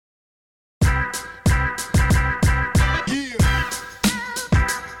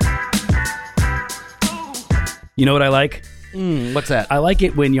You know what I like? What's that? I like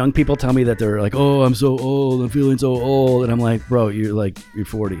it when young people tell me that they're like, "Oh, I'm so old. I'm feeling so old," and I'm like, "Bro, you're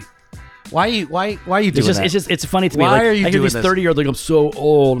 40." Why are you doing that? It's funny to me. Why Like, are you I hear doing these this? 30-year-olds like, "I'm so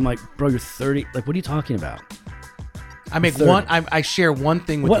old." I'm like, "Bro, you're 30. Like, what are you talking about?" I share one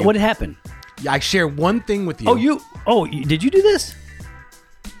thing with you. What happened? I share one thing with you. Did you do this?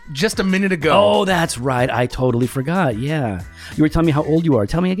 Just a minute ago. Oh, that's right. I totally forgot. Yeah. You were telling me how old you are.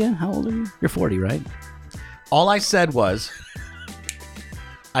 Tell me again. How old are you? You're 40, right? All I said was,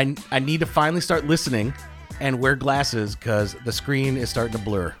 I need to finally start listening and wear glasses because the screen is starting to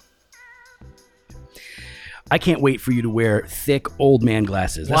blur. I can't wait for you to wear thick old man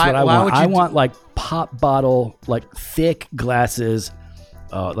glasses. That's what I why want. would you I want like pop bottle, like thick glasses.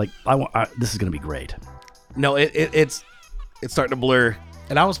 This is going to be great. No, it's starting to blur.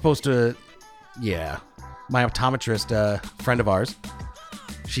 And I was supposed to, my optometrist friend of ours,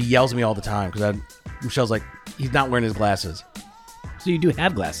 she yells at me all the time because Michelle's like, he's not wearing his glasses. So you do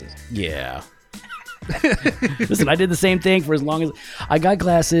have glasses. Yeah. Listen, I did the same thing for as long as I got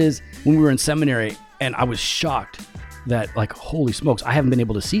glasses when we were in seminary, and I was shocked that, like, holy smokes, I haven't been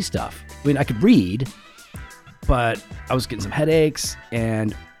able to see stuff. I mean, I could read, but I was getting some headaches,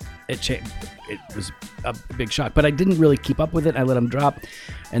 and it was a big shock. But I didn't really keep up with it. I let them drop,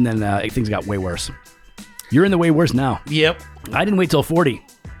 and then things got way worse. You're in the way worse now. Yep. I didn't wait till 40.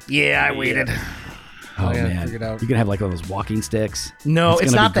 Yeah, I waited. Oh, I gotta man. figure it out. You're going to have like one of those walking sticks. No,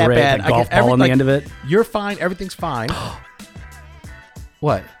 it's gonna not be that great. bad. A golf ball on the end of it. You're fine. Everything's fine.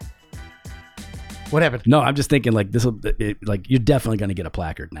 What? What happened? No, I'm just thinking like you're definitely going to get a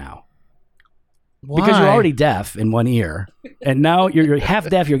placard now. Why? Because you're already deaf in one ear, and now you're half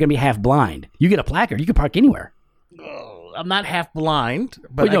deaf. You're going to be half blind. You get a placard. You can park anywhere. I'm not half blind,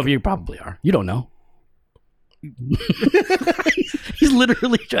 but Well, you probably are. You don't know. He's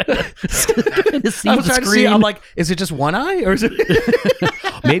literally trying to see I'm the trying to see. screen. I'm like, is it just one eye, or is it?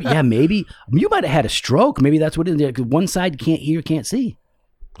 Maybe you might have had a stroke. Maybe that's what it is. 'Cause one side you can't hear, can't see.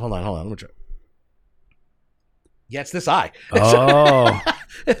 Hold on. Let me try. Yeah, it's this eye. Oh,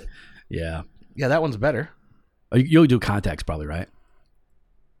 yeah. Yeah, that one's better. You'll do contacts probably, right?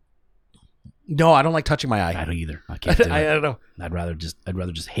 No, I don't like touching my eye. I don't either. I can't do it. I don't know. I'd rather just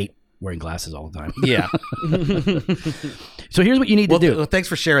hate wearing glasses all the time. Yeah. So here's what you need to do. Well, thanks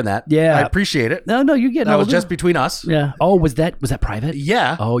for sharing that. Yeah. I appreciate it. No, you're getting That was older. just between us. Yeah. Oh, was that private?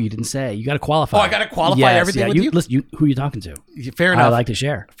 Yeah. Oh, you didn't say. You got to qualify. Oh, I gotta qualify everything with you? Listen, who are you talking to? Fair enough. I like to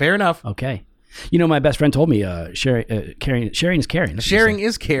share. Fair enough. Okay. You know, my best friend told me sharing is caring. That's what Sharing he said.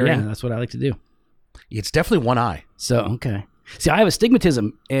 is caring. Yeah, that's what I like to do. It's definitely one eye. So, okay. See, I have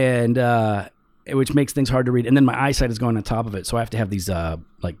astigmatism, and which makes things hard to read. And then my eyesight is going on top of it. So I have to have these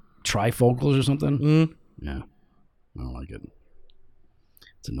like trifocals or something. Mm. Yeah. I don't like it.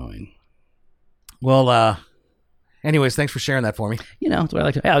 It's annoying. Well, anyways, thanks for sharing that for me. You know, that's what I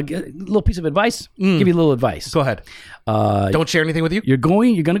like to. Hey, I'll get a little piece of advice. Give you a little advice. Go ahead. Don't share anything with you? You're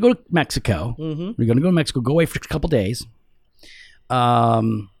going to go to Mexico. Mm-hmm. You're going to go to Mexico. Go away for a couple days.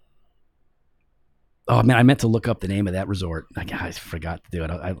 Oh man, I meant to look up the name of that resort. I forgot to do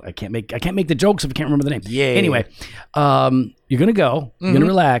it. I can't make the jokes if I can't remember the name. Yeah. Anyway, you're gonna go. You're gonna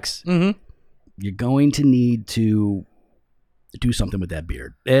relax. Mm-hmm. You're going to need to do something with that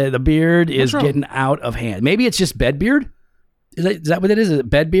beard. The beard is wrong? getting out of hand. Maybe it's just bed beard. Is that what it is? Is it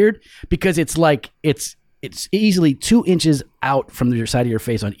bed beard? Because it's like it's easily 2 inches out from your side of your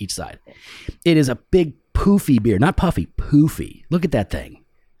face on each side. It is a big poofy beard, not puffy, poofy. Look at that thing.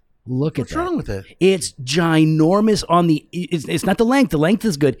 Look at that. What's wrong with it? It's ginormous on the. It's not the length. The length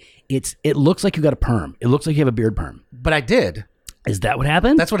is good. It looks like you got a perm. It looks like you have a beard perm. But I did. Is that what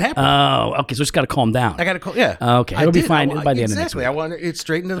happened? That's what happened. Oh, okay. So just got to calm down. I got to call. Yeah. Okay. It'll be fine by the end of next Exactly. week. I want it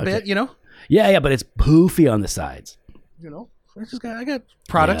straightened a bit. You know. Yeah, but it's poofy on the sides. You know. I got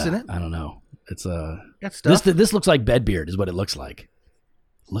products in it. I don't know. It's Got stuff. This looks like bed beard is what it looks like.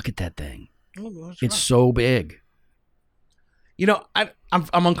 Look at that thing. It's so big. You know, I'm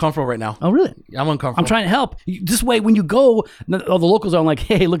uncomfortable right now. Oh, really? I'm uncomfortable. I'm trying to help. This way, when you go, all the locals are like,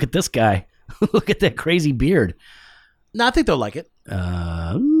 "Hey, look at this guy. Look at that crazy beard." No, I think they'll like it.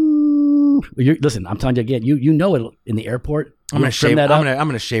 Listen, I'm telling you again. You know it in the airport. I'm gonna shave that I'm up.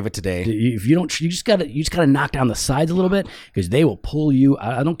 gonna shave it today. If you don't, you just gotta knock down the sides a little bit because they will pull you.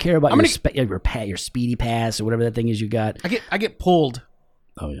 I don't care about your speedy pass or whatever that thing is you got. I get pulled.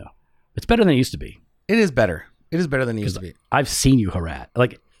 Oh yeah, it's better than it used to be. It is better. It is better than it used to be. I've seen you harassed,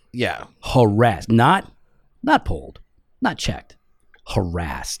 Yeah. not pulled, not checked,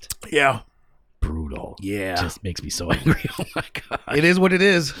 harassed. Yeah. Brutal. Yeah. Just makes me so angry. Oh my god. It is what it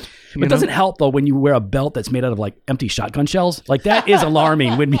is. It doesn't help though when you wear a belt that's made out of like empty shotgun shells. Like that is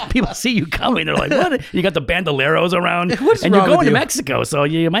alarming when people see you coming. They're like, "What?" You got the bandoleros around, What's and you're wrong going with to you? Mexico, so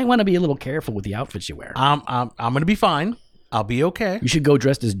you might want to be a little careful with the outfits you wear. I'm gonna be fine. I'll be okay. You should go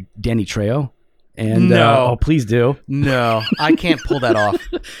dressed as Danny Trejo. And No. please do. No, I can't pull that off.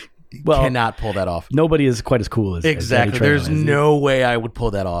 Well, Cannot pull that off. nobody is quite as cool as Exactly. As Danny Trejo, There's is he? no way I would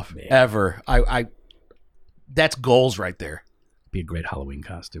pull that off ever. I that's goals right there. Be a great Halloween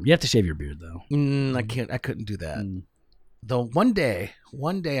costume. You have to shave your beard though. I can't. I couldn't do that. Though one day,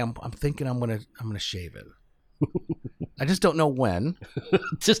 I'm thinking I'm gonna shave it. I just don't know when.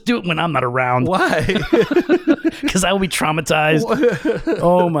 Just do it when I'm not around. Why? Because I will be traumatized.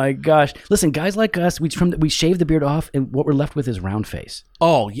 Oh my gosh! Listen, guys like us, we shave the beard off, and what we're left with is round face.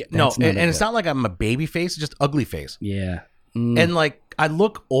 Oh yeah, no, That's not and it's good. not like I'm a baby face, just ugly face. Yeah, And like I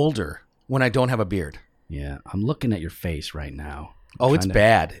look older when I don't have a beard. yeah. I'm looking at your face right now. Oh, it's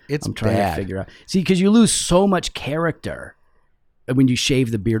bad. It's I'm trying bad. to figure out. See, because you lose so much character when you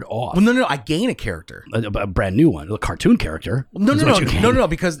shave the beard off. Well, no, I gain a character. A brand new one, a cartoon character. No, is no, what no, you gain. no, no,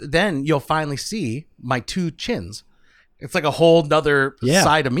 because then you'll finally see my two chins. It's like a whole nother Yeah.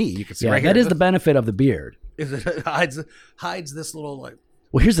 side of me. You can see Yeah, right that here. is the benefit of the beard. It hides this little like.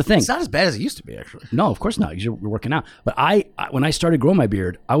 Well, here's the thing. It's not as bad as it used to be, actually. No, of course not, because you're working out. But I when I started growing my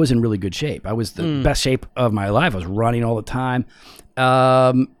beard, I was in really good shape. I was the best shape of my life. I was running all the time.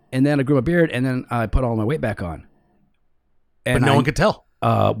 And then I grew my beard, and then I put all my weight back on. But And no one could tell.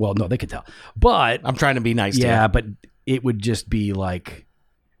 well, no, they could tell. But I'm trying to be nice yeah, to but it would just be like,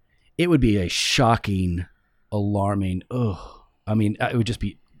 it would be a shocking, alarming. I mean, it would just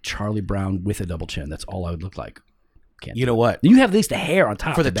be Charlie Brown with a double chin. That's all I would look like. Can't. you. You know what? You have at least the hair on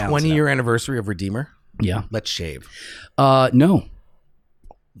top For the to balance it 20-year anniversary of Redeemer, out. Yeah. let's shave. No.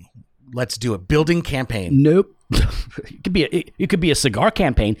 Let's do a building campaign. Nope. it could be a cigar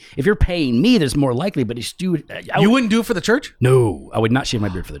campaign. If you're paying me, there's more likely. But it's You wouldn't do it for the church? no, I would not shave my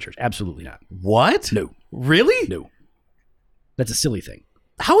beard for the church. Absolutely not. What? No, Really? no. That's a silly thing.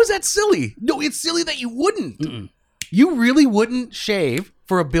 How is that silly? No, it's silly that you wouldn't. You really wouldn't shave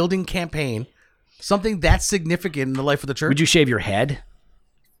for a building campaign, something that's significant in the life of the church? Would you shave your head?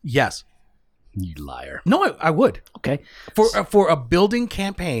 Yes. You liar. No, I would. Okay. For a building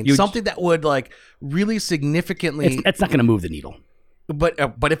campaign, You'd- something that would like really significantly. It's not going to move the needle, But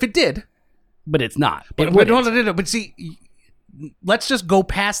if it did, but it's not. but It wouldn't. no. But see, let's just go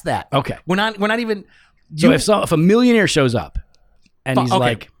past that. Okay. We're not even. So if a millionaire shows up and he's okay.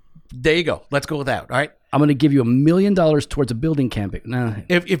 like, There you go. Let's go with that. All right. I'm going to give you $1 million towards a building campaign. Nah.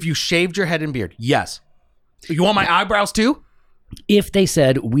 If you shaved your head and beard, yes. You want my eyebrows too? If they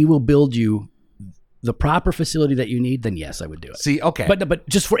said, we will build you the proper facility that you need, then yes, I would do it. See, okay. But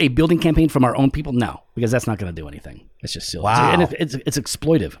just for a building campaign from our own people, no, because that's not going to do anything. It's just silly. Wow. And it's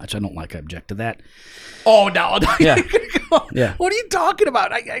exploitive, which I don't like. I object to that. oh no. Yeah. Yeah. What are you talking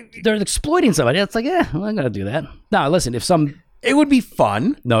about? They're exploiting somebody. It's like, well, I'm going to do that. No, listen, It would be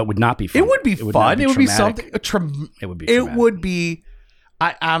fun. no, it would not be fun. It would be not fun. It would be traumatic. something. It would be It traumatic. would be.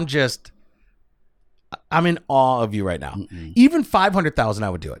 I'm in awe of you right now. Even 500,000, I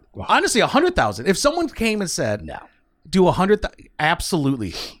would do it. Honestly, 100,000. If someone came and said, No. do 100,000,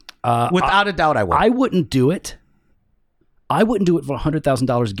 absolutely, without a doubt, I would. I wouldn't do it. I wouldn't do it for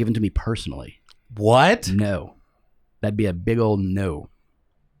 $100,000 given to me personally. What? No. That'd be a big old no.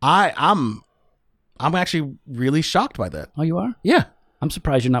 I'm actually really shocked by that. Oh, you are? Yeah. I'm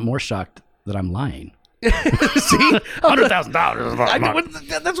surprised you're not more shocked that I'm lying. See,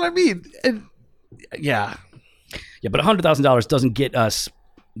 $100,000. that's what I mean. And, yeah. Yeah, but $100,000 doesn't get us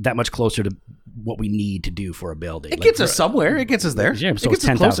that much closer to what we need to do for a building. It gets us somewhere. It gets us there. Yeah, so it it's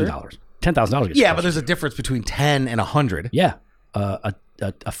gets us $10,000. closer. $10,000 gets Yeah, us but there's a difference between 10 and 100. yeah, a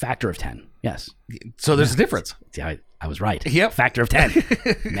factor of 10. Yes. So there's a difference. See, I was right. Yep. Factor of 10.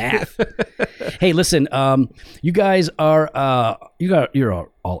 Math. Hey, listen, you guys are you're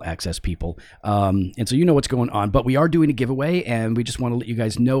all access people. And so you know what's going on, but we are doing a giveaway and we just want to let you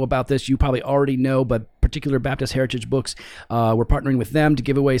guys know about this. You probably already know, but Particular Baptist Heritage Books, we're partnering with them to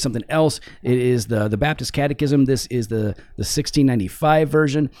give away something else. It is the Baptist Catechism. This is the 1695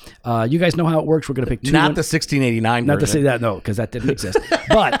 version. You guys know how it works. We're going to pick two. Not the 1689 Not to version. say that, no, because that didn't exist.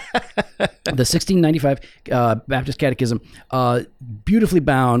 But the 1695 Baptist Catechism, beautifully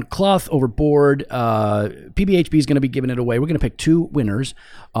bound, cloth overboard. PBHB is going to be giving it away. We're going to pick two winners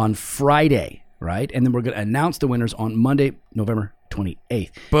on Friday, right? And then we're going to announce the winners on Monday, November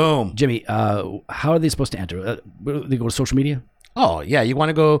 28th. Boom. Jimmy, how are they supposed to enter? They go to social media? Oh, yeah. You want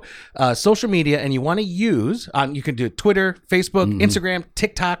to go social media and you want to use, you can do Twitter, Facebook, Instagram,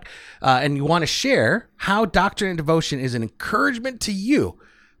 TikTok, and you want to share how Doctrine and Devotion is an encouragement to you.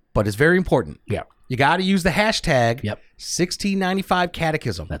 but it's very important. Yeah. You got to use the hashtag Yep. 1695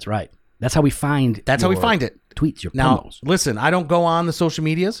 catechism. That's right. That's how we find. That's how we your find it. Tweets, your Now, promos. listen, I don't go on the social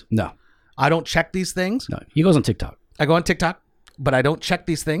medias. No, I don't check these things. no. He goes on TikTok. I go on TikTok, but I don't check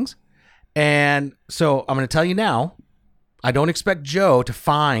these things. And so I'm going to tell you now, I don't expect Joe to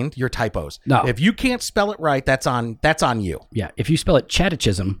find your typos. No. If you can't spell it right, that's on you. Yeah. If you spell it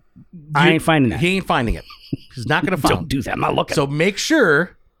Chattichism, I ain't finding that. He ain't finding it. He's not going to find Don't do that. I'm not looking. So make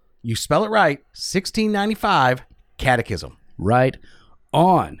sure you spell it right. 1695 catechism. Right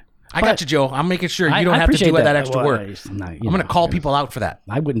on. I got you, Joe. I'm making sure you don't I have to appreciate do that extra Well, work. I'm I'm going to call people out for that.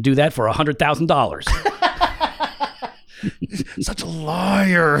 I wouldn't do that for $100,000. Such a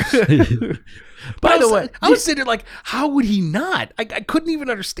liar. By the I way, was sitting there like, how would he not? I couldn't even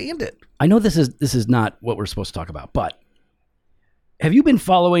understand it. I know this is not what we're supposed to talk about, but have you been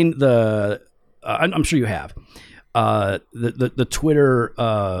following the? I'm sure you have. The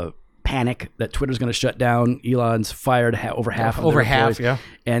Twitter panic that Twitter's going to shut down. Elon's fired over half. Of their employees. Yeah.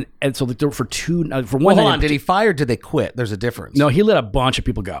 And so for two for Well, one. hold on. Did he fire? Or did they quit? There's a difference. No, he let a bunch of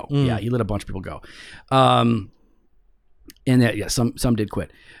people go. Yeah, he let a bunch of people go. And that, yeah, some did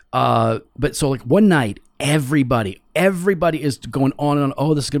quit. But so like one night, everybody is going on and on.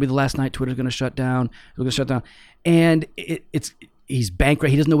 Oh, this is gonna be the last night. Twitter's gonna shut down. We're gonna shut down. And he's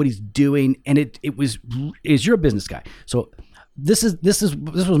bankrupt. He doesn't know what he's doing. And you're a business guy. So this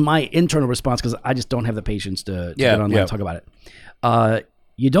was my internal response because I just don't have the patience to get online and talk about it.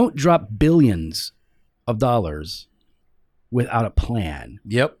 You don't drop billions of dollars without a plan.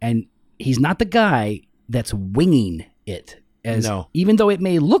 Yep. And he's not the guy that's winging it. No. Even though it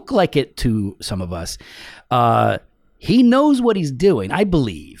may look like it to some of us, he knows what he's doing. I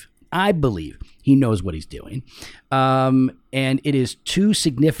believe he knows what he's doing. And it is too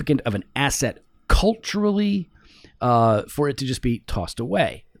significant of an asset culturally for it to just be tossed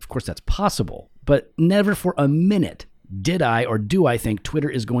away. Of course, that's possible, but never for a minute did I or do I think Twitter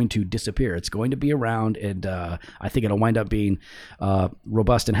is going to disappear. It's going to be around, and I think it'll wind up being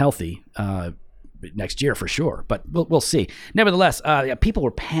robust and healthy next year for sure, but we'll see. Nevertheless, people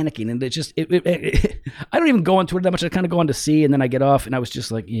were panicking, and I don't even go on Twitter that much. I kind of go on to see, and then I get off, and I was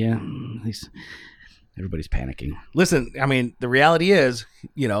just like, yeah, at least everybody's panicking. Listen, I mean, the reality is,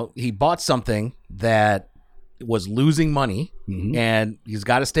 he bought something that was losing money, and he's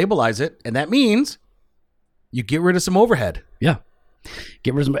got to stabilize it, and that means you get rid of some overhead. Yeah.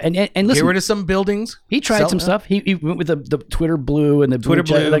 Get rid of some, and listen, get rid of some buildings. He tried some stuff. He went with the Twitter Blue and the Twitter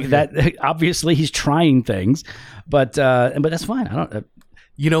Blue, like that. Obviously, he's trying things, but that's fine. I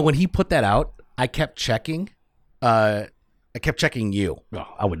don't. When he put that out, I kept checking. I kept checking you. Oh,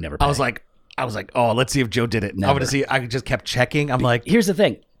 I would never. Pay. I was like, oh, let's see if Joe did it. Never. I want to see. I just kept checking. I'm like, here's the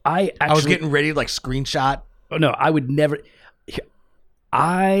thing. I was getting ready to like screenshot. Oh no, I would never.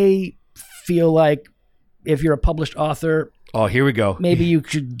 I feel like if you're a published author. Oh, here we go. Maybe you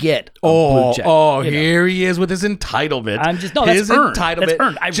should get a blue check. Here he is with his entitlement. I'm just his earned. Entitlement. That's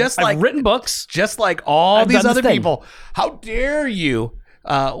earned. I've written books, just like all these other people. How dare you?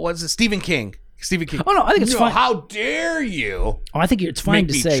 Was it Stephen King? Stephen King. Oh no, I think it's fine. How dare you? Oh, I think it's fine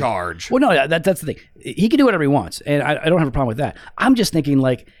to say charge. Well, no, that's the thing. He can do whatever he wants, and I don't have a problem with that. I'm just thinking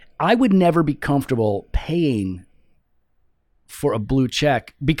like I would never be comfortable paying for a blue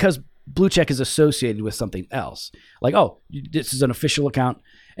check because blue check is associated with something else. Like, oh, this is an official account,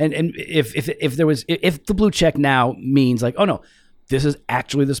 and if the blue check now means like, oh no, this is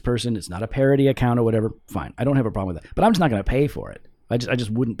actually this person. It's not a parody account or whatever. Fine, I don't have a problem with that. But I'm just not going to pay for it. I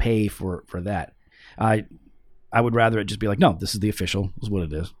just wouldn't pay for that. I would rather it just be like, no, this is the official. This is what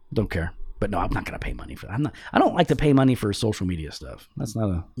it is. Don't care. But no, I'm not going to pay money for that. I don't like to pay money for social media stuff. That's not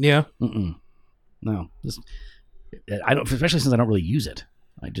a no. I don't, especially since I don't really use it.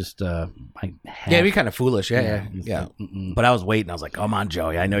 I just it'd be kind of foolish. Yeah. But I was waiting. I was like, come on,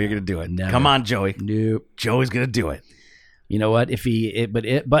 Joey. I know you're gonna do it. Never. Come on, Joey. Nope. Joey's gonna do it. You know what?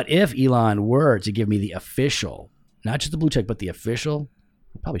 But if Elon were to give me the official, not just the blue check, but the official,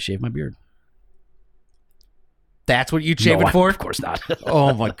 I'd probably shave my beard. That's what you'd shave it for? Of course not.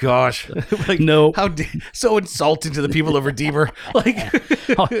 Oh my gosh! Like, no. How so insulting to the people of Redeemer. Like,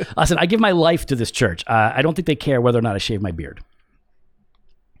 listen, I give my life to this church. I don't think they care whether or not I shave my beard.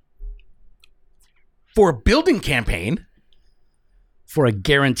 For a building campaign, for a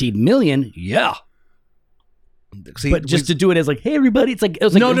guaranteed million, yeah. See, but just to do it as like, hey everybody, it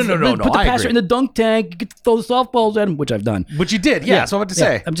was like no. Put the passer in the dunk tank, get to throw the softballs at him, which I've done. Which you did, yeah. So what to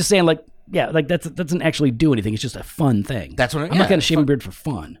say? I'm just saying, like, like that doesn't actually do anything. It's just a fun thing. That's what I'm not going to shave my beard for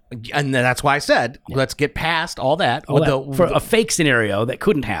fun. And that's why I said, let's get past all that. For a fake scenario that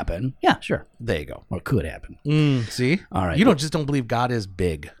couldn't happen. Yeah, sure. There you go. Or could happen. See? All right. You just don't believe God is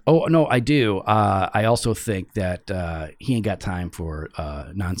big. Oh, no, I do. I also think that he ain't got time for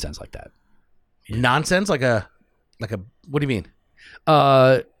nonsense like that. Nonsense? Like a, what do you mean?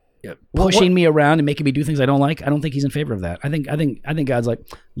 Pushing me around and making me do things I don't like. I don't think he's in favor of that. I think God's like,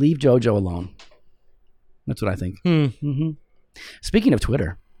 leave JoJo alone. That's what I think. Mm-hmm. Speaking of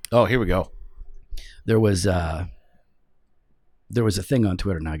Twitter. Oh, here we go. There was a thing on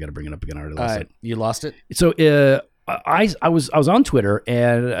Twitter. Now I got to bring it up again. I already lost it. You lost it? So I was on Twitter,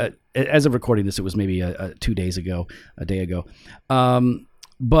 and as of recording this, it was maybe 2 days ago, a day ago.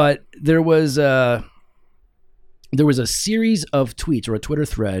 But there was a series of tweets or a Twitter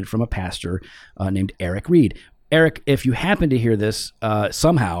thread from a pastor named Eric Reed. Eric, if you happen to hear this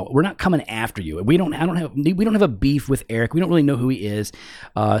somehow, we're not coming after you. We don't have a beef with Eric. We don't really know who he is.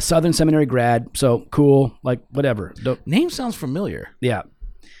 Southern Seminary grad, so cool, like whatever. Name sounds familiar. Yeah.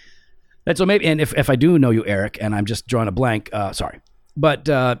 And so maybe, and if I do know you, Eric, and I'm just drawing a blank, sorry. But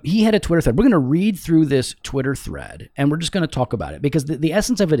he had a Twitter thread. We're going to read through this Twitter thread, and we're just going to talk about it, because the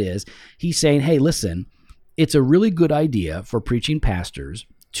essence of it is he's saying, hey, listen, it's a really good idea for preaching pastors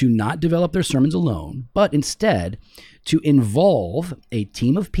to not develop their sermons alone, but instead to involve a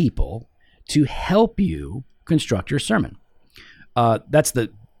team of people to help you construct your sermon. That's the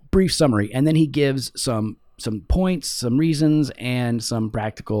brief summary. And then he gives some points, some reasons, and some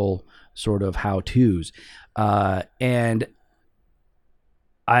practical sort of how-tos. And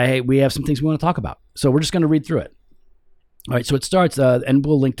we have some things we want to talk about. So we're just going to read through it. All right, so it starts, and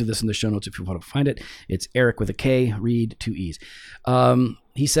we'll link to this in the show notes if you want to find it. It's Eric with a K, Reed, 2 E's.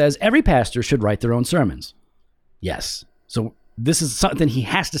 He says, every pastor should write their own sermons. Yes. So this is something he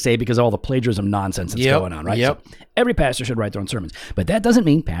has to say because of all the plagiarism nonsense that's going on, right? Yep. So every pastor should write their own sermons. But that doesn't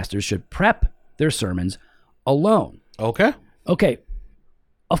mean pastors should prep their sermons alone. Okay.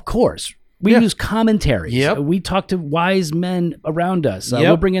 Of course. We use commentaries. Yep. We talk to wise men around us.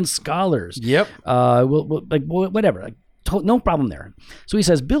 We'll bring in scholars. Yep. We'll like whatever. Like, no problem there. So he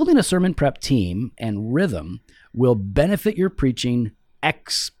says, building a sermon prep team and rhythm will benefit your preaching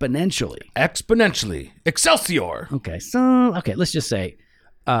exponentially. Excelsior. Okay. So, let's just say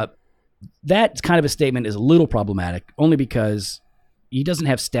that kind of a statement is a little problematic, only because he doesn't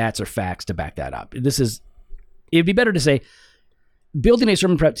have stats or facts to back that up. It'd be better to say building a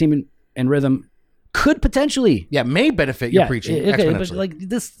sermon prep team and rhythm could potentially may benefit your preaching exponentially. But like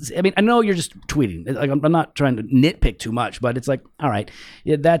this, I mean, I know you're just tweeting. Like, I'm not trying to nitpick too much, but it's like, all right,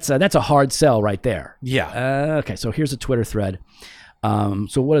 that's a hard sell right there. Yeah. Okay, so here's a Twitter thread.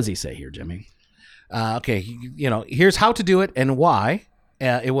 So what does he say here, Jimmy? Okay, here's how to do it and why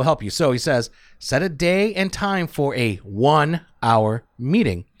it will help you. So he says, set a day and time for a 1-hour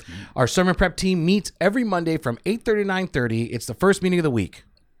meeting. Our sermon prep team meets every Monday from 8:30 to 9:30. It's the first meeting of the week.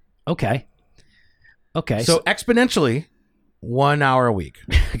 Okay. So exponentially, 1 hour a week.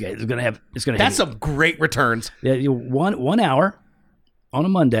 Okay, it's gonna. That's some great returns. Yeah, 1 hour on a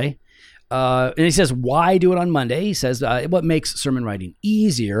Monday. And he says, why do it on Monday? He says, what makes sermon writing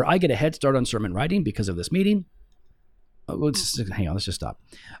easier? I get a head start on sermon writing because of this meeting. Hang on, let's just stop.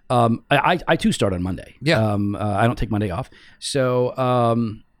 I too start on Monday. Yeah. I don't take Monday off. So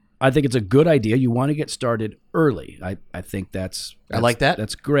I think it's a good idea. You want to get started early. I think I like that.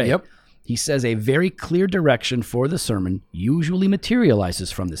 That's great. Yep. He says a very clear direction for the sermon usually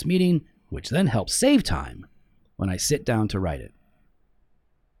materializes from this meeting, which then helps save time when I sit down to write it.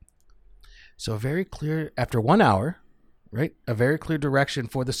 So very clear, after 1 hour, right? A very clear direction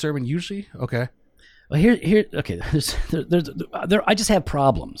for the sermon usually? Okay. Well, okay. I just have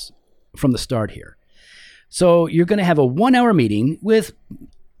problems from the start here. So you're going to have a 1 hour meeting with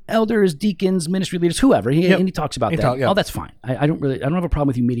elders, deacons, ministry leaders, whoever. And he talks about that. Oh, that's fine. I don't have a problem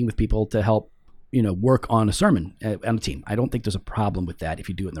with you meeting with people to help, work on a sermon on a team. I don't think there's a problem with that if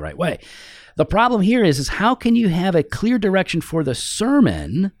you do it in the right way. The problem here is how can you have a clear direction for the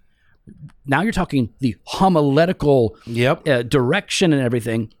sermon? Now you're talking the homiletical direction and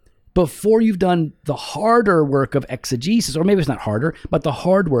everything before you've done the harder work of exegesis, or maybe it's not harder, but the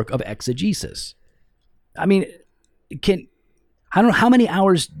hard work of exegesis. I mean, I don't know, how many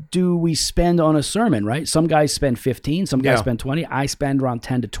hours do we spend on a sermon, right? Some guys spend 15, some guys spend 20. I spend around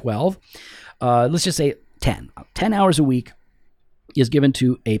 10 to 12. Let's just say 10. 10 hours a week is given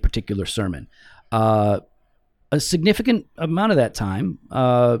to a particular sermon. A significant amount of that time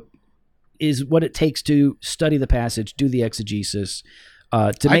is what it takes to study the passage, do the exegesis.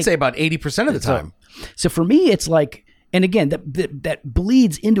 I'd say about 80% of the time. So for me, it's like And again, that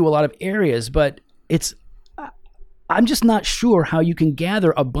bleeds into a lot of areas, but I'm just not sure how you can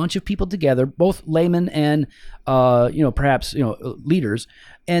gather a bunch of people together, both laymen and perhaps leaders,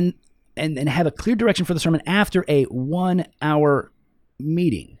 and have a clear direction for the sermon after a 1 hour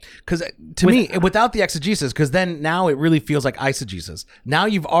meeting. Because to me, without the exegesis, because then now it really feels like eisegesis. Now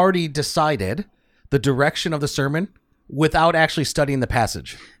you've already decided the direction of the sermon without actually studying the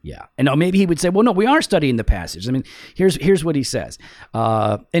passage. Yeah. And now maybe he would say, well, no, we are studying the passage. I mean, here's what he says.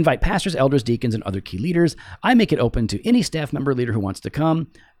 Invite pastors, elders, deacons, and other key leaders. I make it open to any staff member leader who wants to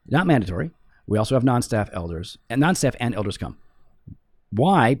come. Not mandatory. We also have non-staff and elders come.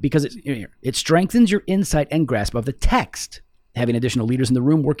 Why? Because it strengthens your insight and grasp of the text. Having additional leaders in the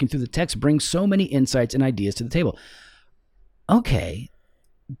room working through the text brings so many insights and ideas to the table. Okay,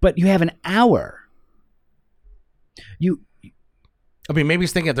 but you have an hour. Maybe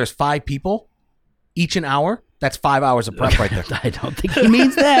he's thinking if there's 5 people, each an hour, that's 5 hours of prep right there. I don't think he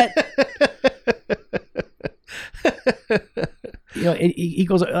means that. He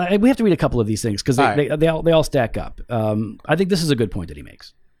goes, we have to read a couple of these things because they all stack up. I think this is a good point that he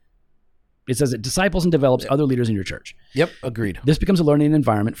makes. It says it disciples and develops other leaders in your church. Yep, agreed. This becomes a learning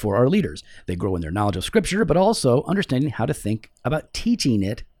environment for our leaders. They grow in their knowledge of Scripture, but also understanding how to think about teaching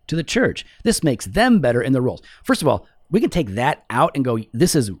it to the church. This makes them better in their roles. First of all, we can take that out and go,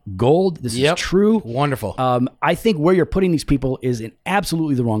 this is gold. This is true. Wonderful. I think where you're putting these people is in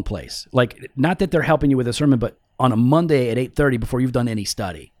absolutely the wrong place. Like, not that they're helping you with a sermon, but on a Monday at 8:30 before you've done any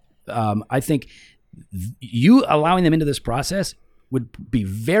study. I think you allowing them into this process would be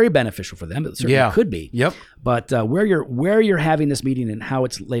very beneficial for them. It certainly could be. Yep. But where you're having this meeting and how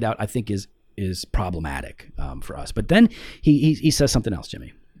it's laid out, I think is problematic for us. But then he says something else,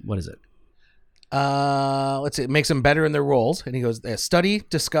 Jimmy. What is it? Let's see. It makes them better in their roles. And he goes, study,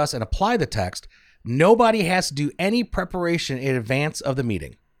 discuss, and apply the text. Nobody has to do any preparation in advance of the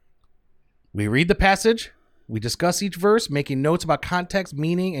meeting. We read the passage. We discuss each verse, making notes about context,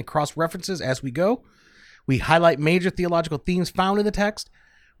 meaning, and cross-references as we go. We highlight major theological themes found in the text.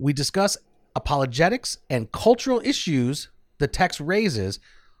 We discuss apologetics and cultural issues the text raises.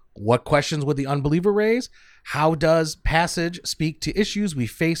 What questions would the unbeliever raise? How does passage speak to issues we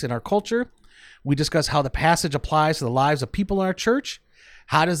face in our culture? We discuss how the passage applies to the lives of people in our church.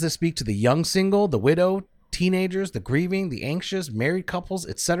 How does this speak to the young single, the widow, teenagers, the grieving, the anxious, married couples,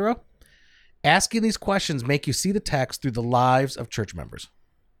 etc.? Asking these questions make you see the text through the lives of church members.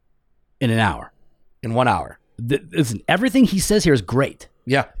 In an hour. In 1 hour. Listen, everything he says here is great.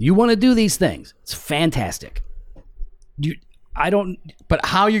 Yeah. You want to do these things. It's fantastic. But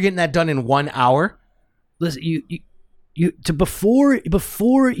how you're getting that done in 1 hour? Listen,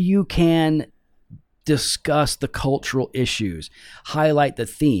 before you can discuss the cultural issues, highlight the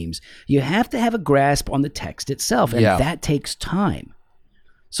themes, you have to have a grasp on the text itself, and that takes time.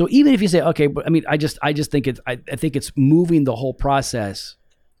 So even if you say, okay, but I mean, I just think I think it's moving the whole process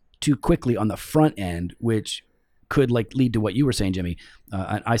too quickly on the front end, which could lead to what you were saying, Jimmy,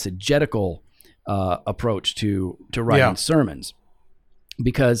 an eisegetical approach to writing sermons.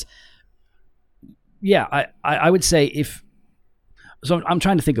 Because, I would say so I'm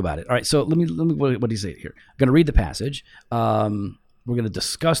trying to think about it. All right, so let me what do you say here? I'm going to read the passage. We're going to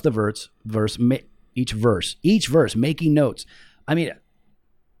discuss the each verse, making notes. I mean,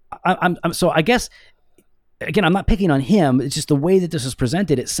 so I guess, again, I'm not picking on him. It's just the way that this is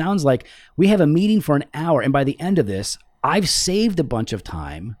presented. It sounds like we have a meeting for an hour, and by the end of this, I've saved a bunch of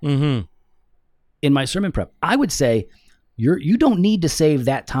time in my sermon prep. I would say you don't need to save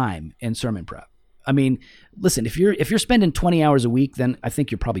that time in sermon prep. I mean, listen, if you're spending 20 hours a week, then I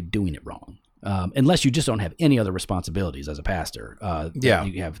think you're probably doing it wrong. Unless you just don't have any other responsibilities as a pastor.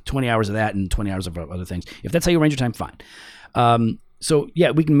 You have 20 hours of that and 20 hours of other things. If that's how you arrange your time, fine. So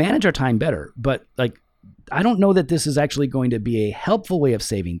we can manage our time better, but I don't know that this is actually going to be a helpful way of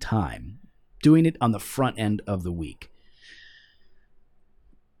saving time, doing it on the front end of the week.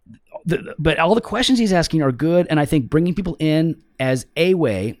 But all the questions he's asking are good, and I think bringing people in as a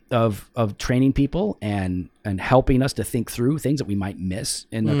way of training people and helping us to think through things that we might miss,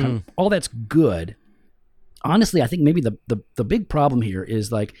 and all that's good. Honestly, I think maybe the big problem here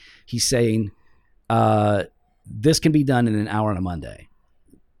is he's saying this can be done in an hour on a Monday.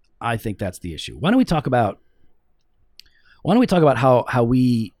 I think that's the issue. Why don't we talk about how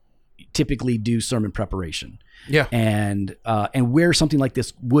we typically do sermon preparation? Yeah. And where something like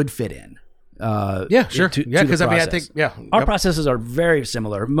this would fit in. Yeah, sure. To Yeah, the because I mean, I process. think, yeah. Our Yep. processes are very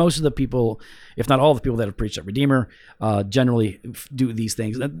similar. Most of the people, if not all the people that have preached at Redeemer, generally do these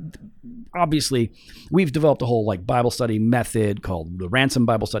things. Obviously, we've developed a whole like Bible study method called the Ransom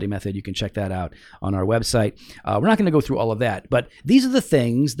Bible Study Method. You can check that out on our website. We're not going to go through all of that, but these are the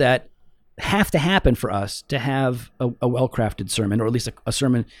things that have to happen for us to have a well-crafted sermon, or at least a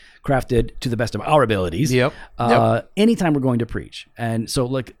sermon crafted to the best of our abilities. Yep. Anytime we're going to preach. And so,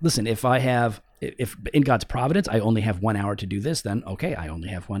 like, listen, if in God's providence, I only have 1 hour to do this, then okay, I only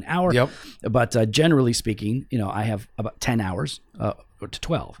have 1 hour. Yep. But generally speaking, I have about 10 hours or to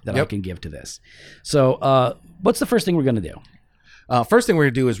 12 that I Yep. can give to this. So what's the first thing we're going to do? First thing we're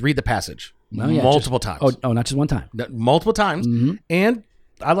going to do is read the passage multiple times. Oh, not just one time. Multiple times. Mm-hmm. And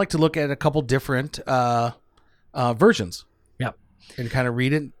I like to look at a couple different versions Yeah. and kind of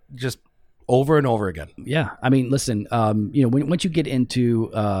read it just over and over again. Yeah, I mean, listen, once you get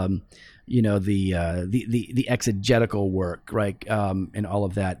into, the exegetical work, right, and all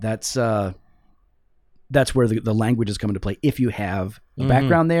of that, that's where the languages come into play. If you have a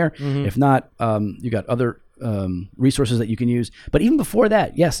background there, if not, you got other resources that you can use. But even before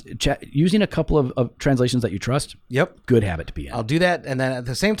that, yes, using a couple of translations that you trust. Yep. Good habit to be in. I'll do that. And then at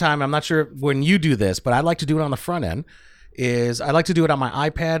the same time, I'm not sure when you do this, but I like to do it on the front end, I like to do it on my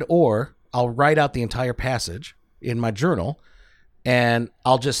iPad, or I'll write out the entire passage in my journal, and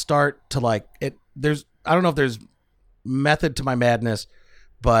I'll just start to I don't know if there's method to my madness,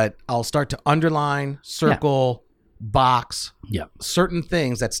 but I'll start to underline, circle, box certain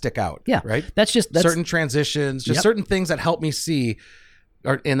things that stick out. Yeah. Right. That's certain transitions, just certain things that help me see,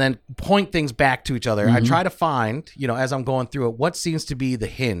 and then point things back to each other. I try to find, as I'm going through it, what seems to be the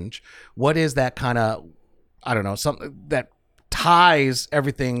hinge. What is that kind of, I don't know, something that ties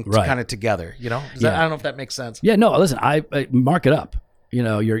everything kind of together, I don't know if that makes sense. Yeah, no, listen, I mark it up.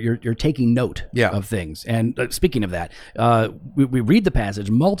 You're taking note of things. And speaking of that, we read the passage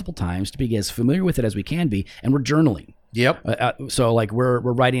multiple times to be as familiar with it as we can be, and we're journaling. Yep. So like we're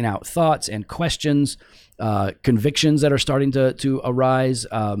writing out thoughts and questions, convictions that are starting to arise.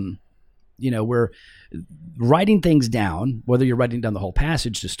 We're writing things down, whether you're writing down the whole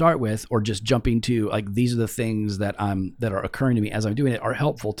passage to start with, or just jumping to like, these are the things that are occurring to me as I'm doing it, are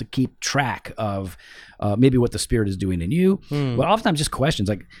helpful to keep track of maybe what the Spirit is doing in you. But oftentimes just questions.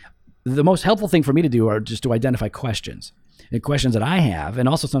 Like the most helpful thing for me to do are just to identify questions. And questions that I have, and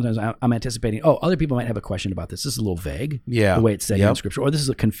also sometimes I'm anticipating, other people might have a question about this. This is a little vague, the way it's said in Scripture, or this is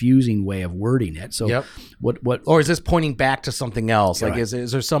a confusing way of wording it. So, what, or is this pointing back to something else? Like, is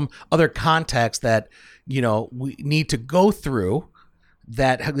there some other context that we need to go through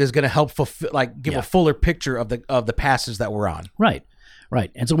that is going to help give a fuller picture of the passage that we're on? Right.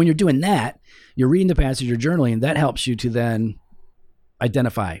 And so when you're doing that, you're reading the passage, you're journaling, and that helps you to then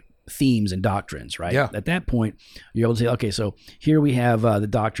identify themes and doctrines, right? Yeah. At that point, you're able to say, okay, so here we have the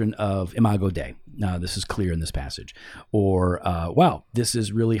doctrine of Imago Dei. Now, this is clear in this passage. Or, wow, this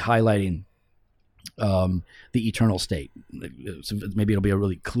is really highlighting the eternal state. So maybe it'll be a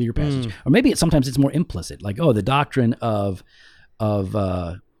really clear passage. Or maybe sometimes it's more implicit, like, the doctrine of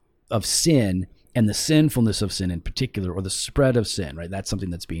sin and the sinfulness of sin in particular, or the spread of sin, right? That's something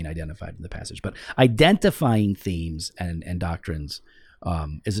that's being identified in the passage. But identifying themes and doctrines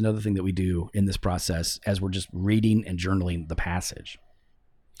is another thing that we do in this process as we're just reading and journaling the passage.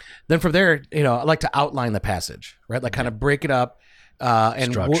 Then from there, I like to outline the passage, right? Like kind of break it up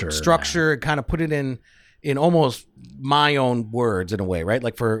and structure and kind of put it in almost my own words in a way, right?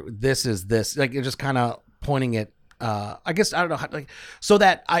 Like for this is this, like you're just kind of pointing it. I guess, I don't know how, so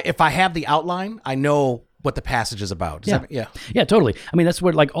that if I have the outline, I know what the passage is about. Yeah, totally. I mean, that's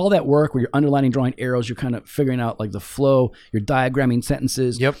where like all that work where you're underlining, drawing arrows, you're kind of figuring out like the flow, you're diagramming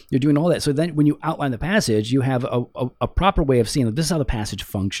sentences. Yep. You're doing all that. So then when you outline the passage, you have a proper way of seeing that this is how the passage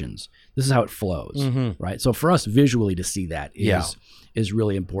functions. This is how it flows, right? So for us visually to see that is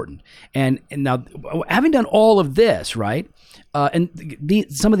really important. And now having done all of this, right? And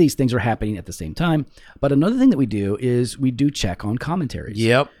some of these things are happening at the same time. But another thing that we do is we do check on commentaries.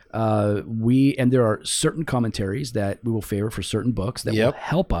 Yep. And there are certain commentaries that we will favor for certain books that will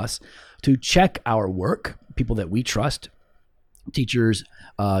help us to check our work, people that we trust, teachers,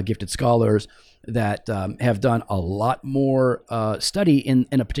 gifted scholars that have done a lot more study in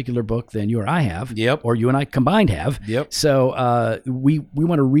a particular book than you or I have, or you and I combined have. So we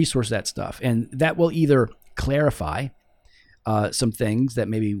want to resource that stuff, and that will either clarify some things that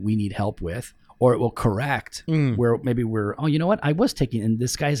maybe we need help with, or it will correct where maybe we're, you know what, I was taking, and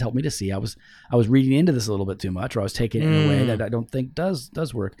this guy has helped me to see, I was reading into this a little bit too much, or I was taking it in a way that I don't think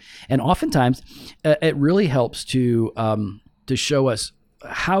does work. And oftentimes it really helps to show us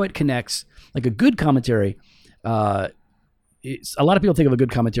how it connects. Like a good commentary, a lot of people think of a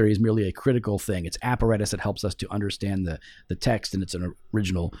good commentary as merely a critical thing. It's apparatus that helps us to understand the text and its an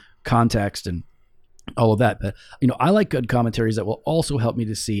original context and all of that. But, I like good commentaries that will also help me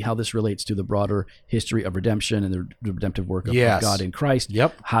to see how this relates to the broader history of redemption and the redemptive work of God in Christ.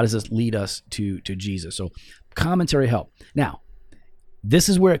 Yep. How does this lead us to Jesus? So commentary help. Now, this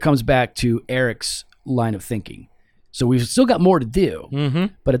is where it comes back to Eric's line of thinking. So we've still got more to do,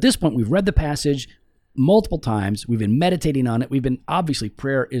 but at this point, we've read the passage multiple times. We've been meditating on it. We've been, obviously,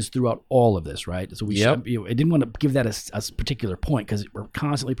 prayer is throughout all of this, right? So I didn't want to give that a particular point because we're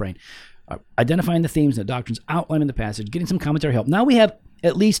constantly praying. Identifying the themes and the doctrines, outlining the passage, getting some commentary help. Now we have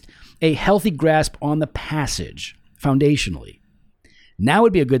at least a healthy grasp on the passage foundationally. Now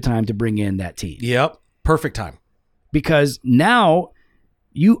would be a good time to bring in that team. Yep. Perfect time. Because now...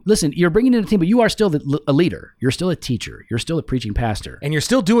 you're bringing in a team, but you are still a leader. You're still a teacher. You're still a preaching pastor. And you're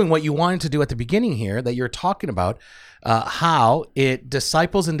still doing what you wanted to do at the beginning here, that you're talking about how it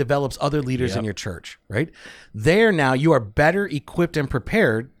disciples and develops other leaders in your church, right? There now you are better equipped and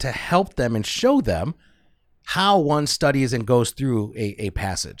prepared to help them and show them how one studies and goes through a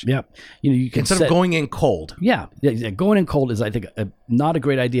passage. Yep. You can instead of going in cold. Yeah. Going in cold is, I think, not a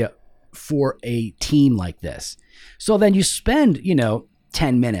great idea for a team like this. So then you spend,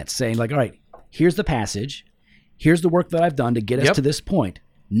 10 minutes saying like, all right, here's the passage. Here's the work that I've done to get us to this point.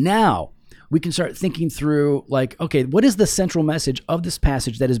 Now we can start thinking through like, okay, what is the central message of this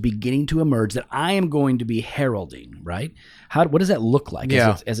passage that is beginning to emerge that I am going to be heralding, right? What does that look like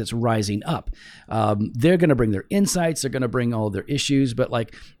as it's rising up? They're going to bring their insights. They're going to bring all their issues. But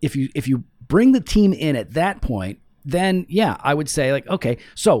like, if you bring the team in at that point, then I would say like, okay,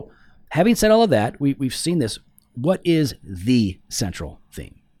 so having said all of that, we've seen this. What is the central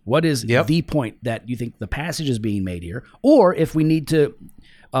theme? What is the point that you think the passage is being made here? Or if we need to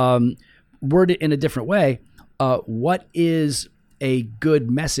word it in a different way, what is a good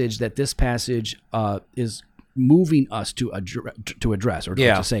message that this passage is moving us to address or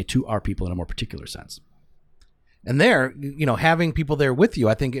to say to our people in a more particular sense? And there, having people there with you,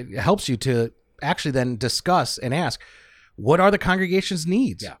 I think it helps you to actually then discuss and ask, what are the congregation's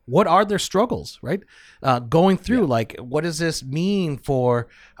needs? Yeah. What are their struggles, right? Going through, like, what does this mean for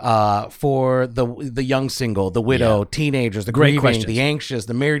the young single, the widow, teenagers, the Great grieving, questions. the anxious,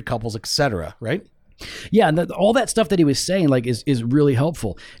 the married couples, etc., right? Yeah, and all that stuff that he was saying like is really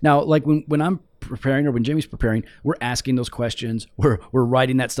helpful. Now, like when I'm preparing or when Jamie's preparing, we're asking those questions. We're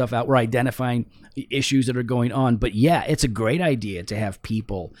writing that stuff out. We're identifying issues that are going on. But it's a great idea to have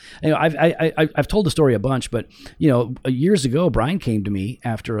people. I've told the story a bunch, but years ago, Brian came to me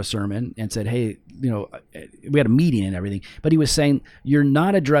after a sermon and said, "Hey, we had a meeting and everything," but he was saying, "You're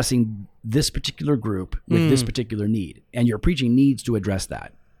not addressing this particular group with this particular need, and your preaching needs to address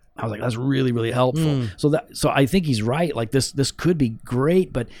that." I was like, that's really, really helpful. So I think he's right. Like this could be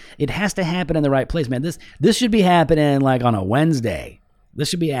great, but it has to happen in the right place, man. This should be happening like on a Wednesday. This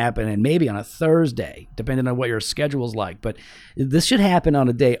should be happening maybe on a Thursday, depending on what your schedule's like. But this should happen on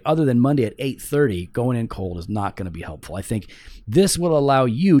a day other than Monday at 8:30. Going in cold is not going to be helpful. I think this will allow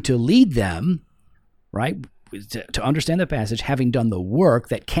you to lead them, right, to understand the passage, having done the work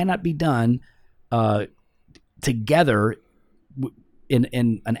that cannot be done together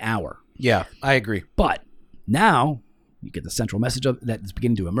in an hour. Yeah, I agree. But now you get the central message of that is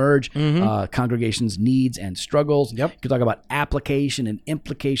beginning to emerge. Congregations' needs and struggles. Yep. You can talk about application and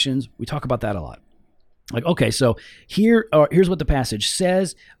implications. We talk about that a lot. Like, okay, so here's what the passage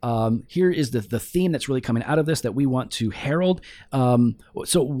says. Here is the theme that's really coming out of this that we want to herald.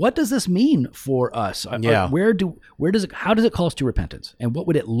 So what does this mean for us? Yeah. How does it call us to repentance? And what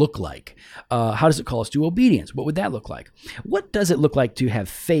would it look like? How does it call us to obedience? What would that look like? What does it look like to have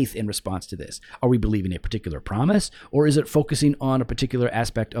faith in response to this? Are we believing a particular promise, or is it focusing on a particular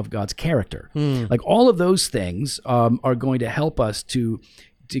aspect of God's character? Like all of those things are going to help us to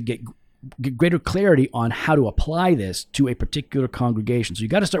get greater clarity on how to apply this to a particular congregation. So you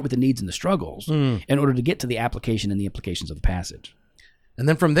got to start with the needs and the struggles in order to get to the application and the implications of the passage. And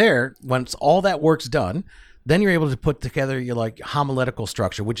then from there, once all that work's done, then you're able to put together your like homiletical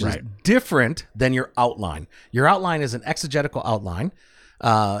structure, which is different than your outline. Your outline is an exegetical outline.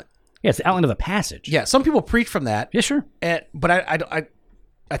 It's the outline of the passage. Yeah, some people preach from that. Yeah, sure. But I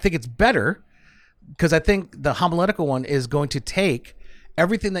think it's better because I think the homiletical one is going to take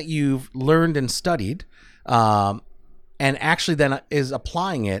everything that you've learned and studied, and actually then is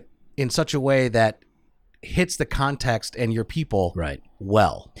applying it in such a way that hits the context and your people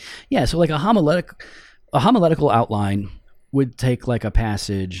well. Yeah, so like a homiletical outline would take like a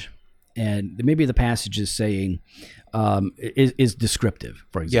passage, and maybe the passage is saying, is descriptive,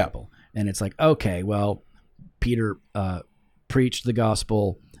 for example. And it's like, okay, well, Peter preached the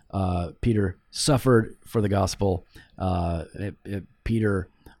gospel. Peter suffered for the gospel. Peter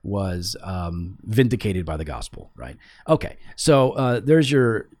was vindicated by the gospel, right? Okay, so there's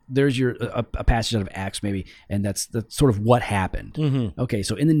a passage out of Acts maybe, and that's sort of what happened. Okay,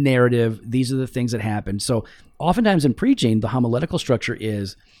 so in the narrative, these are the things that happened. So oftentimes in preaching, the homiletical structure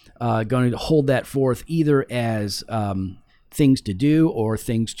is going to hold that forth either as things to do or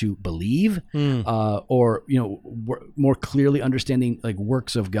things to believe, or more clearly understanding like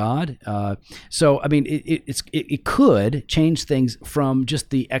works of God. So I mean, it could change things from just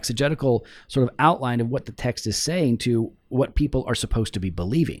the exegetical sort of outline of what the text is saying to what people are supposed to be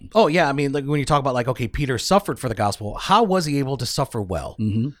believing. Oh yeah, I mean, like when you talk about like, okay, Peter suffered for the gospel. How was he able to suffer well?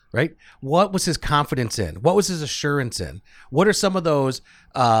 Right? What was his confidence in? What was his assurance in? What are some of those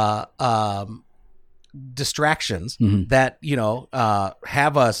distractions that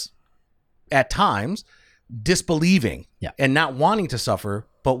have us at times disbelieving and not wanting to suffer,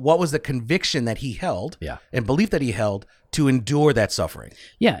 but what was the conviction that he held and belief that he held to endure that suffering?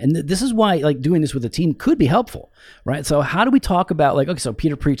 And this is why like doing this with a team could be helpful, right? So how do we talk about like, okay, so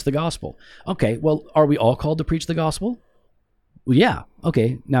Peter preached the gospel. Okay, well, are we all called to preach the gospel? Well, yeah.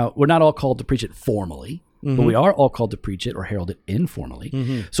 Okay, now we're not all called to preach it formally, but we are all called to preach it or herald it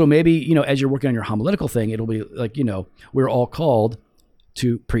informally. So maybe, as you're working on your homiletical thing, it'll be like, we're all called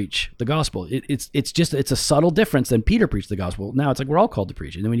to preach the gospel. It's a subtle difference than Peter preached the gospel. Now it's like we're all called to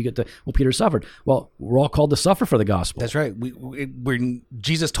preach it. And then when you get to, well, Peter suffered. Well, we're all called to suffer for the gospel. That's right.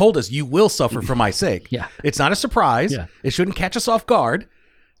 Jesus told us, you will suffer for my sake. It's not a surprise. It shouldn't catch us off guard.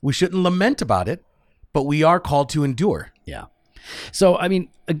 We shouldn't lament about it, but we are called to endure. So, I mean,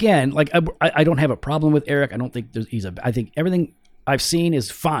 again, like I don't have a problem with Eric. I don't think I think everything I've seen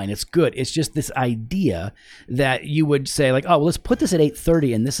is fine. It's good. It's just this idea that you would say like, oh, well, let's put this at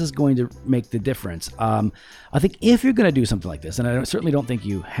 8:30 and this is going to make the difference. I think if you're going to do something like this, and I certainly don't think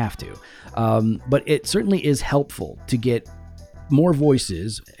you have to, but it certainly is helpful to get more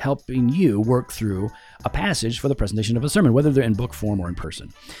voices helping you work through a passage for the presentation of a sermon, whether they're in book form or in person.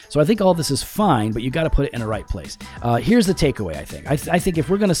 So I think all this is fine, but you got to put it in the right place. Here's the takeaway, I think. I think if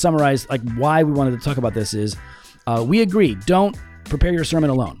we're going to summarize like why we wanted to talk about this is, we agree, don't prepare your sermon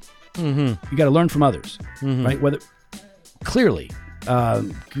alone. You got to learn from others, right? Whether clearly,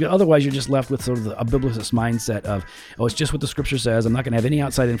 otherwise you're just left with sort of a biblicist mindset of, oh, it's just what the scripture says. I'm not going to have any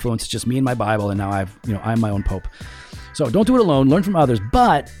outside influence. It's just me and my Bible, and now I'm my own pope. So don't do it alone. Learn from others.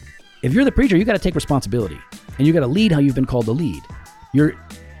 But if you're the preacher, you got to take responsibility, and you got to lead how you've been called to lead. You're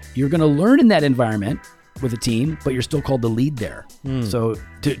going to learn in that environment with a team, but you're still called to lead there. So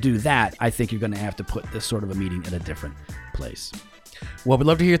to do that, I think you're going to have to put this sort of a meeting in a different place. Well, we'd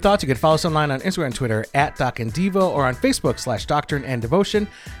love to hear your thoughts. You can follow us online on Instagram and Twitter at Doc and Devo, or on Facebook /Doctrine and Devotion.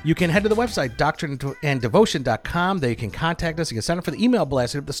 You can head to the website, doctrineanddevotion.com. There you can contact us. You can sign up for the email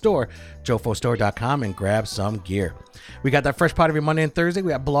blast at the store, jofostore.com, and grab some gear. We got that fresh pod every Monday and Thursday.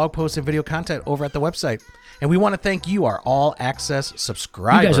 We have blog posts and video content over at the website. And we want to thank you, our All Access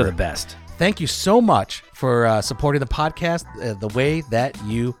subscriber. You guys are the best. Thank you so much for supporting the podcast the way that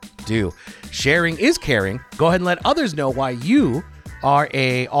you do. Sharing is caring. Go ahead and let others know why you are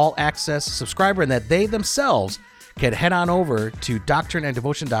a All Access subscriber, and that they themselves can head on over to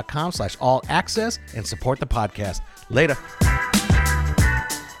doctrineanddevotion.com /all access and support the podcast. Later.